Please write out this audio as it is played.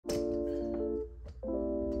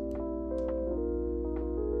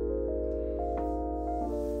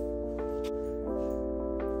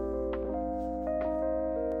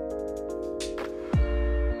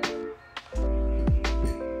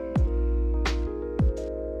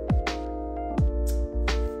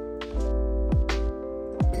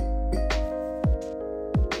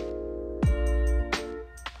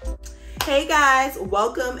Hey guys,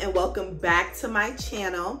 welcome and welcome back to my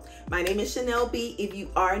channel. My name is Chanel B. If you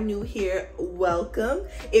are new here, welcome.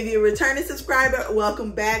 If you're a returning subscriber,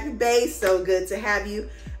 welcome back, babe. So good to have you.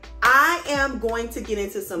 I am going to get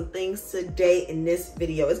into some things today in this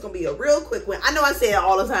video. It's gonna be a real quick one. I know I say it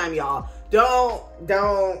all the time, y'all.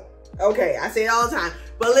 Okay, I say it all the time.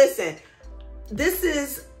 But listen, this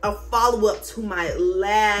is a follow-up to my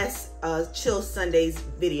last Chill Sundays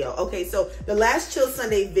video. Okay, so the last Chill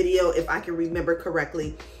Sunday video, if I can remember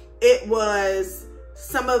correctly, it was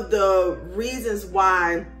some of the reasons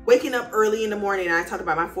why waking up early in the morning, and I talked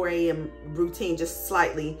about my 4 a.m. routine just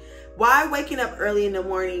slightly, why waking up early in the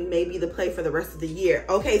morning may be the play for the rest of the year.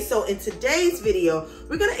 Okay, so in today's video,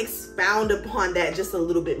 we're gonna expound upon that just a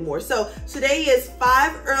little bit more. So today is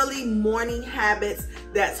 5 early morning habits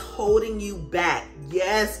that's holding you back.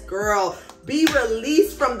 Yes, girl, be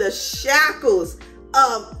released from the shackles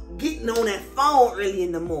of getting on that phone early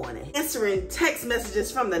in the morning, answering text messages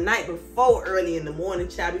from the night before early in the morning,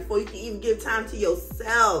 child, before you can even give time to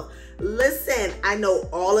yourself. Listen, I know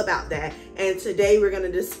all about that. And today we're going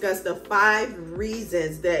to discuss the 5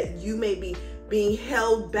 reasons that you may be being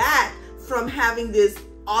held back from having this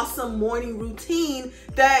awesome morning routine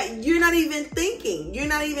that you're not even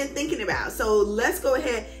thinking about. So let's go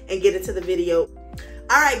ahead and get into the video.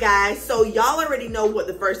 All right, guys, so y'all already know what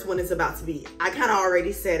the first one is about to be. I kind of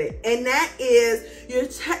already said it. And that is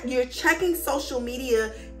you're checking social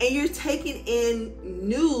media and you're taking in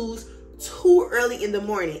news too early in the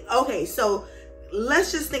morning. Okay, so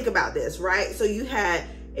let's just think about this, right? So you had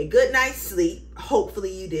a good night's sleep.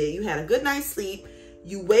 Hopefully you did. You had a good night's sleep.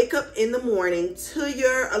 You wake up in the morning to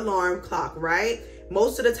your alarm clock, right?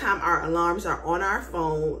 Most of the time our alarms are on our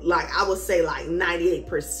phone. Like I would say like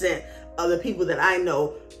 98% of the people that I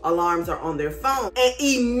know, alarms are on their phone. And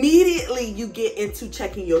immediately you get into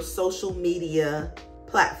checking your social media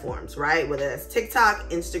platforms, right? Whether that's TikTok,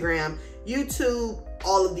 Instagram, YouTube,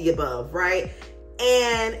 all of the above, right?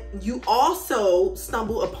 And you also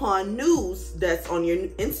stumble upon news that's on your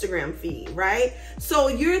Instagram feed, right? So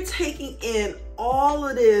you're taking in all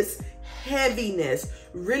of this heaviness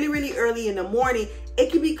really early in the morning. It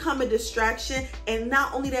can become a distraction, and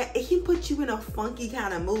not only that, it can put you in a funky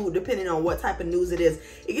kind of mood depending on what type of news it is.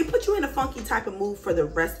 It can put you in a funky type of mood for the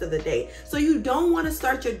rest of the day. So you don't want to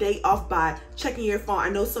start your day off by checking your phone. I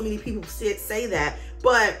know so many people say that,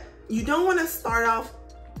 but you don't want to start off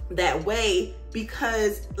that way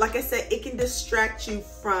because, like I said, it can distract you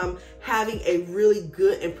from having a really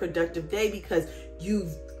good and productive day because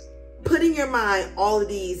you've put in your mind all of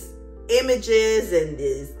these images and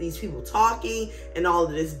these people talking and all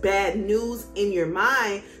of this bad news in your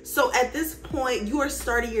mind. So at this point, you are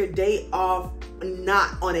starting your day off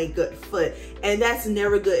not on a good foot, and that's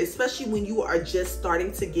never good, especially when you are just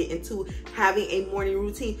starting to get into having a morning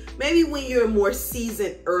routine. Maybe when you're a more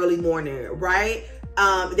seasoned early morning, right?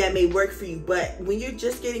 That may work for you, but when you're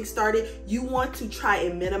just getting started, you want to try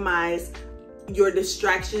and minimize your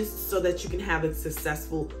distractions so that you can have a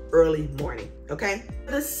successful early morning, okay?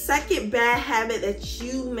 The second bad habit that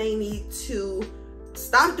you may need to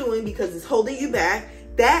stop doing because it's holding you back,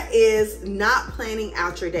 that is not planning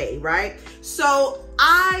out your day, right? So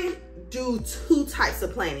I do 2 types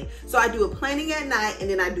of planning. So I do a planning at night and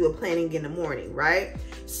then I do a planning in the morning, right?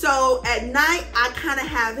 So at night, I kind of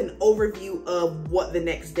have an overview of what the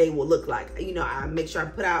next day will look like. You know, I make sure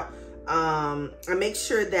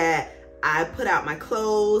that I put out my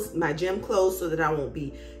clothes, my gym clothes, so that I won't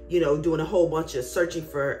be, you know, doing a whole bunch of searching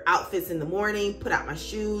for outfits in the morning. Put out my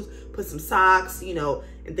shoes, put some socks, you know,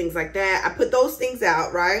 and things like that. I put those things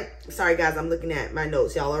out, right? Sorry, guys, I'm looking at my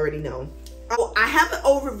notes. Y'all already know. Oh, I have an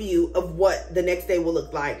overview of what the next day will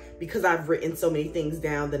look like because I've written so many things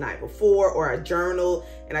down the night before, or a journal,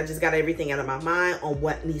 and I just got everything out of my mind on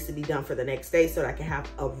what needs to be done for the next day so that I can have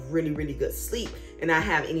a really good sleep and not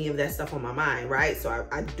have any of that stuff on my mind, right? So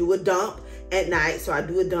I do a dump at night. So I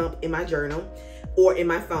do a dump in my journal or in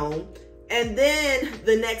my phone. And then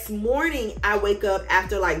the next morning I wake up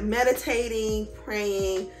after like meditating,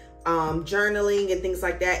 praying, journaling and things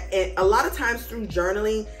like that. And a lot of times through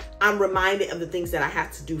journaling, I'm reminded of the things that I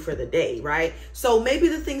have to do for the day, right? So maybe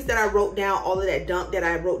the things that I wrote down, all of that dump that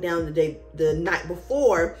I wrote down the night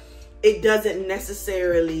before, it doesn't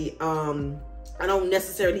necessarily, I don't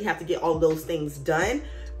necessarily have to get all those things done.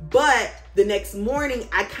 But the next morning,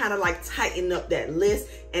 I kind of like tighten up that list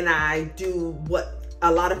and I do what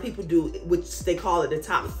a lot of people do, which they call it the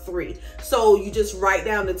top 3. So you just write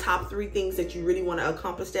down the top 3 things that you really want to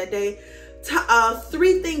accomplish that day.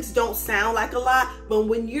 3 things don't sound like a lot, but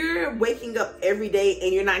when you're waking up every day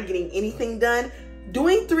and you're not getting anything done,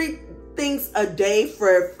 doing 3 things a day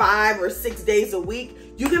for 5 or 6 days a week,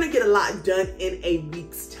 you're gonna get a lot done in a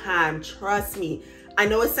week's time. Trust me. I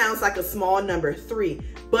know it sounds like a small number, 3,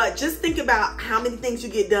 but just think about how many things you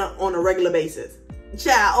get done on a regular basis.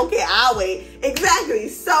 Child, okay, I'll wait. Exactly.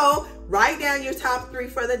 So write down your top 3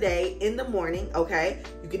 for the day in the morning, okay?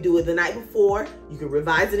 You can do it the night before, you can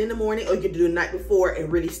revise it in the morning, or you can do it the night before and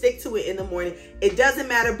really stick to it in the morning. It doesn't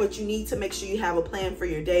matter, but you need to make sure you have a plan for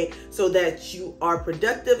your day so that you are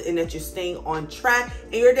productive and that you're staying on track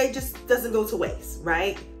and your day just doesn't go to waste,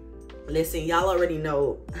 right? Listen, y'all already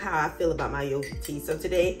know how I feel about my yogi tea. So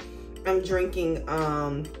today I'm drinking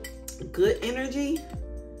Good Energy.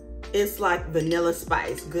 It's like vanilla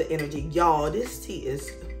spice, Good Energy. Y'all, this tea is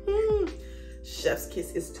chef's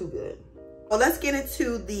kiss. It's too good. Well, let's get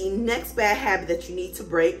into the next bad habit that you need to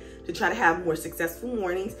break to try to have more successful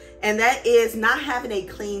mornings, and that is not having a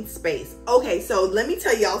clean space. Okay, so let me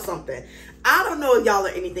tell y'all something. I don't know if y'all are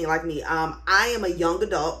anything like me. I am a young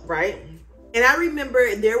adult, right? And I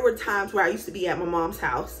remember there were times where I used to be at my mom's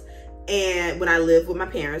house, and when I lived with my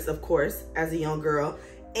parents, of course, as a young girl,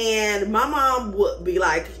 and my mom would be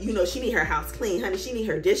like, you know, she need her house clean, honey. She need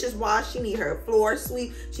her dishes washed. She need her floor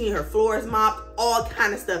swept. She need her floors mopped, all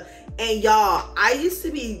kind of stuff. And y'all, I used to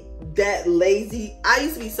be that lazy. I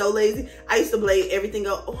used to be so lazy. I used to blame everything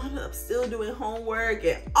up. Oh, I'm up still doing homework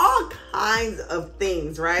and all kinds of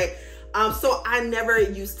things, right? So I never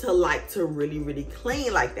used to like to really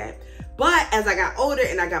clean like that. But as I got older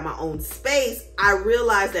and I got my own space, I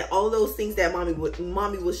realized that all those things that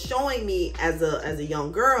mommy was showing me as a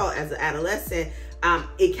young girl, as an adolescent,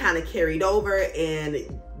 it kind of carried over.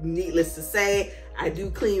 And needless to say, I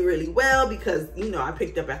do clean really well because, you know, I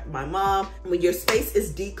picked up after my mom. When your space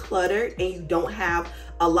is decluttered and you don't have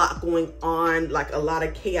a lot going on, like a lot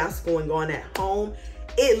of chaos going on at home,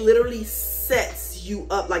 it literally sets you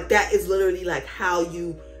up. Like that is literally like how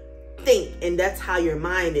you think, and that's how your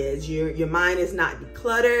mind is. Your mind is not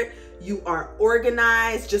decluttered. You are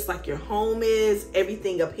organized just like your home is.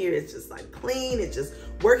 Everything up here is just like clean. It's just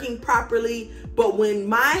working properly. But when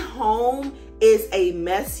my home is a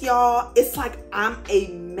mess, y'all, it's like I'm a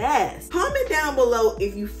mess. Comment down below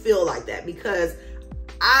if you feel like that, because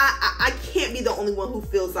I can't be the only one who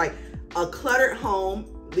feels like a cluttered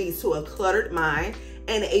home leads to a cluttered mind,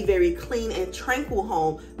 and a very clean and tranquil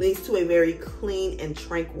home leads to a very clean and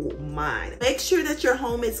tranquil mind. Make sure that your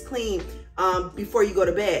home is clean before you go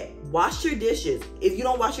to bed. Wash your dishes. If you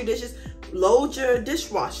don't wash your dishes, load your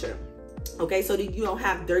dishwasher. Okay, so that you don't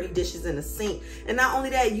have dirty dishes in the sink. And not only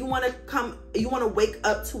that, you want to wake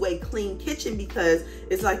up to a clean kitchen, because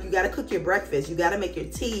it's like you got to cook your breakfast, you got to make your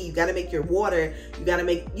tea, you got to make your water, you got to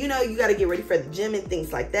make, you know, you got to get ready for the gym and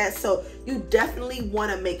things like that. So you definitely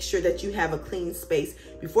want to make sure that you have a clean space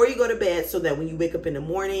before you go to bed, so that when you wake up in the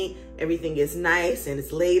morning, everything is nice and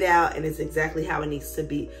it's laid out and it's exactly how it needs to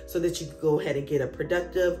be, so that you can go ahead and get a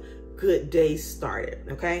productive, good day started.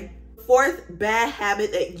 Okay. Fourth bad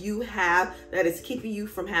habit that you have that is keeping you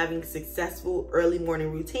from having successful early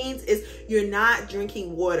morning routines is you're not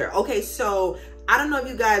drinking water. Okay, so I don't know if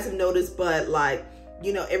you guys have noticed, but like,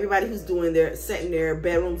 you know, everybody who's setting their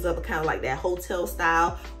bedrooms up kind of like that hotel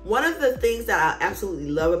style. One of the things that I absolutely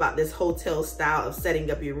love about this hotel style of setting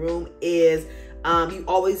up your room is you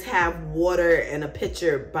always have water and a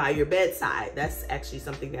pitcher by your bedside. That's actually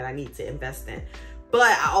something that I need to invest in.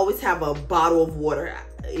 But I always have a bottle of water.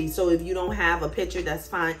 So if you don't have a pitcher, that's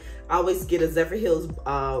fine. I always get a Zephyr Hills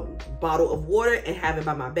bottle of water and have it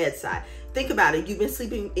by my bedside. Think about it. You've been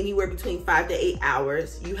sleeping anywhere between 5 to 8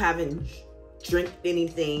 hours. You haven't drank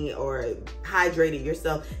anything or hydrated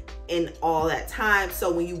yourself in all that time.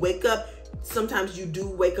 So when you wake up, sometimes you do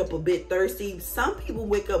wake up a bit thirsty. Some people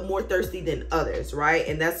wake up more thirsty than others, right?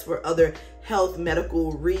 And that's for other health,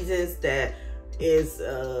 medical reasons that is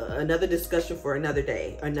another discussion for another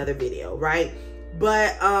day, another video, right?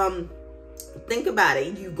 But think about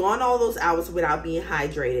it. You've gone all those hours without being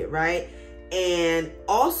hydrated, right? And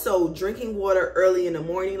also drinking water early in the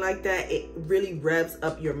morning like that, it really revs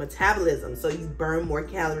up your metabolism, so you burn more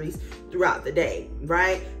calories throughout the day,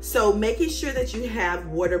 right? So making sure that you have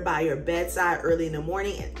water by your bedside early in the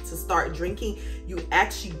morning and to start drinking, you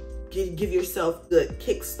actually give yourself a good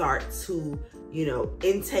kickstart to, you know,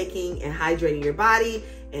 intaking and hydrating your body.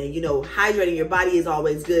 And, you know, hydrating your body is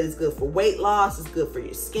always good. It's good for weight loss. It's good for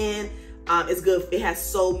your skin. It's good. It has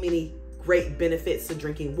so many great benefits to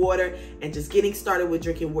drinking water, and just getting started with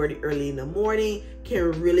drinking water early in the morning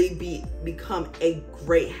can really become a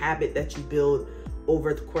great habit that you build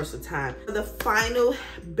over the course of time. The final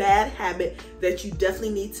bad habit that you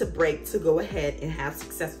definitely need to break to go ahead and have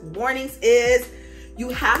successful mornings is you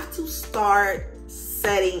have to start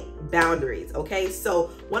setting boundaries. Okay, so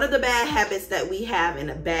one of the bad habits that we have,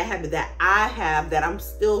 and a bad habit that I have that I'm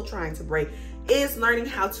still trying to break, is learning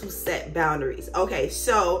how to set boundaries. Okay,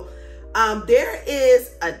 so there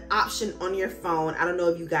is an option on your phone. I don't know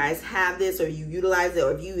if you guys have this or you utilize it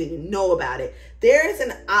or if you even know about it. There is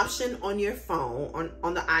an option on your phone,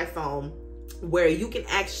 on the iPhone, where you can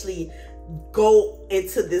actually go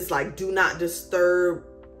into this like do not disturb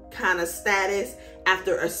kind of status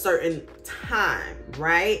after a certain time,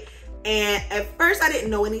 right? And at first I didn't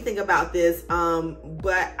know anything about this,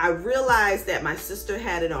 but I realized that my sister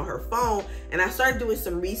had it on her phone, and I started doing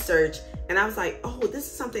some research, and I was like, oh, this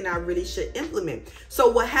is something I really should implement. So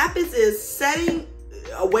what happens is, setting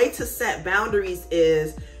a way to set boundaries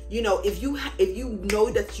is, you know, if you know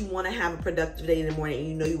that you want to have a productive day in the morning, and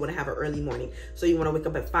you know you want to have an early morning, so you want to wake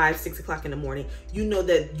up at 5, 6 o'clock in the morning, you know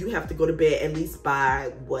that you have to go to bed at least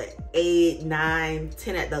by what, 8, 9,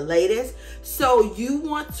 10 at the latest. So you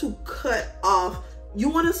want to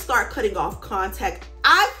start cutting off contact.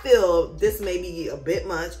 I feel this may be a bit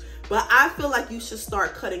much, but I feel like you should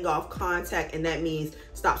start cutting off contact, and that means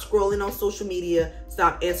stop scrolling on social media,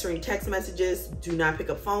 stop answering text messages, do not pick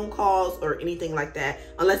up phone calls or anything like that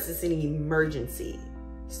unless it's an emergency.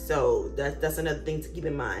 So that's another thing to keep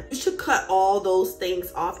in mind. You should cut all those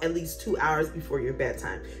things off at least 2 hours before your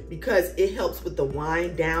bedtime, because it helps with the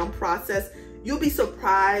wind down process. You'll be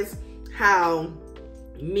surprised how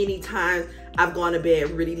many times I've gone to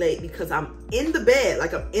bed really late because I'm in the bed,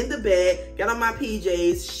 got on my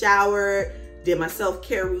PJs, showered, did my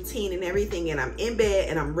self-care routine and everything, and I'm in bed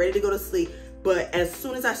and I'm ready to go to sleep. But as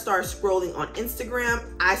soon as I start scrolling on Instagram,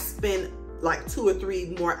 I spend like 2 or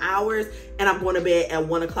 3 more hours, and I'm going to bed at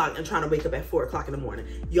 1 o'clock and trying to wake up at 4 o'clock in the morning.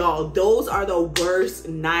 Y'all, those are the worst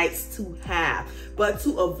nights to have. But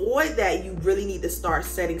to avoid that, you really need to start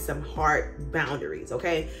setting some hard boundaries,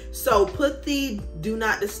 okay? So put the do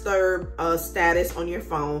not disturb status on your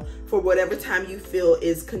phone for whatever time you feel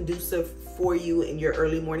is conducive for you in your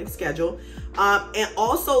early morning schedule. And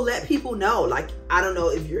also let people know, like, I don't know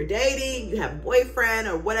if you're dating, you have a boyfriend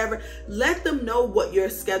or whatever, let them know what your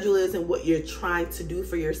schedule is and what you're trying to do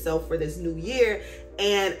for yourself for this new year,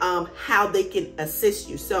 and how they can assist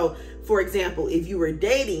you. So for example, if you were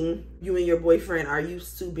dating, you and your boyfriend are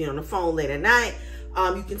used to being on the phone late at night,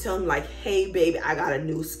 you can tell them like, hey baby, I got a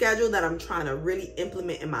new schedule that I'm trying to really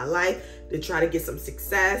implement in my life to try to get some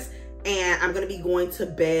success, and I'm gonna be going to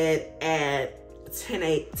bed at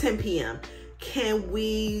 10 p.m. Can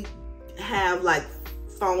we have like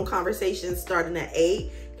phone conversations starting at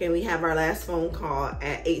 8? Can we have our last phone call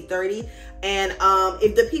at 8:30? And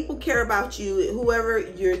if the people care about you, whoever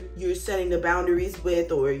you're setting the boundaries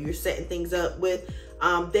with or you're setting things up with,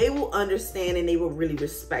 they will understand and they will really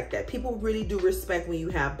respect that. People really do respect when you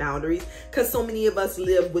have boundaries, because so many of us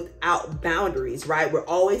live without boundaries, right? We're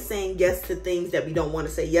always saying yes to things that we don't want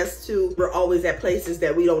to say yes to. We're always at places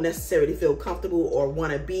that we don't necessarily feel comfortable or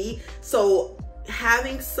want to be. So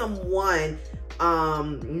having someone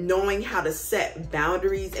knowing how to set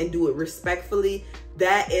boundaries and do it respectfully,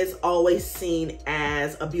 that is always seen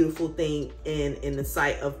as a beautiful thing in the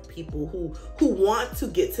sight of people who want to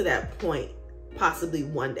get to that point possibly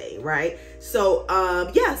one day, right? So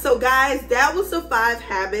yeah, so guys, that was the 5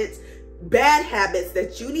 bad habits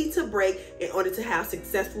that you need to break in order to have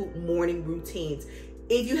successful morning routines.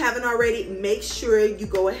 If you haven't already, make sure you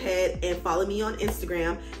go ahead and follow me on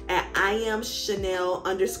Instagram at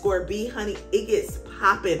IamChanel_B, honey. It gets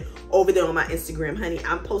popping over there on my Instagram, honey.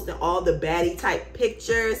 I'm posting all the baddie type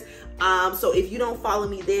pictures. So if you don't follow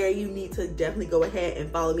me there, you need to definitely go ahead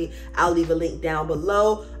and follow me. I'll leave a link down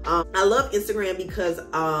below. I love Instagram because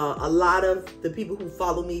a lot of the people who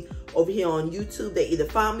follow me over here on YouTube, they either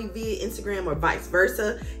follow me via Instagram or vice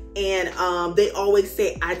versa. And they always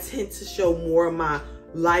say I tend to show more of my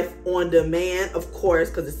life on demand, of course,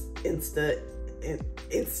 because it's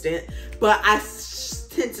instant, but I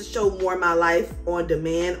tend to show more of my life on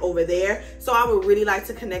demand over there. So I would really like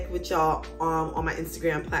to connect with y'all on my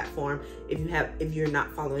Instagram platform if you're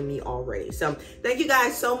not following me already. So thank you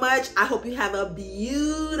guys so much. I hope you have a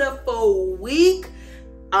beautiful week.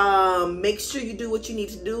 Make sure you do what you need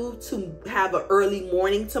to do to have an early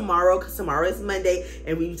morning tomorrow, because tomorrow is Monday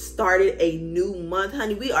and we started a new month,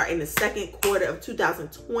 honey. We are in the 2nd quarter of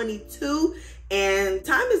 2022 and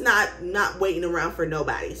time is not waiting around for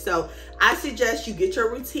nobody. So I suggest you get your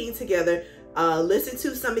routine together, listen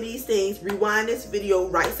to some of these things, rewind this video,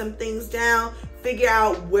 write some things down, figure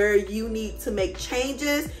out where you need to make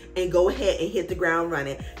changes, and go ahead and hit the ground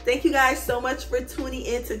running. Thank you guys so much for tuning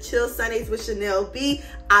in to Chill Sundays with Chanel B.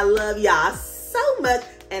 I love y'all so much,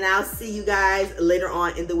 and I'll see you guys later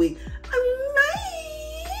on in the week. I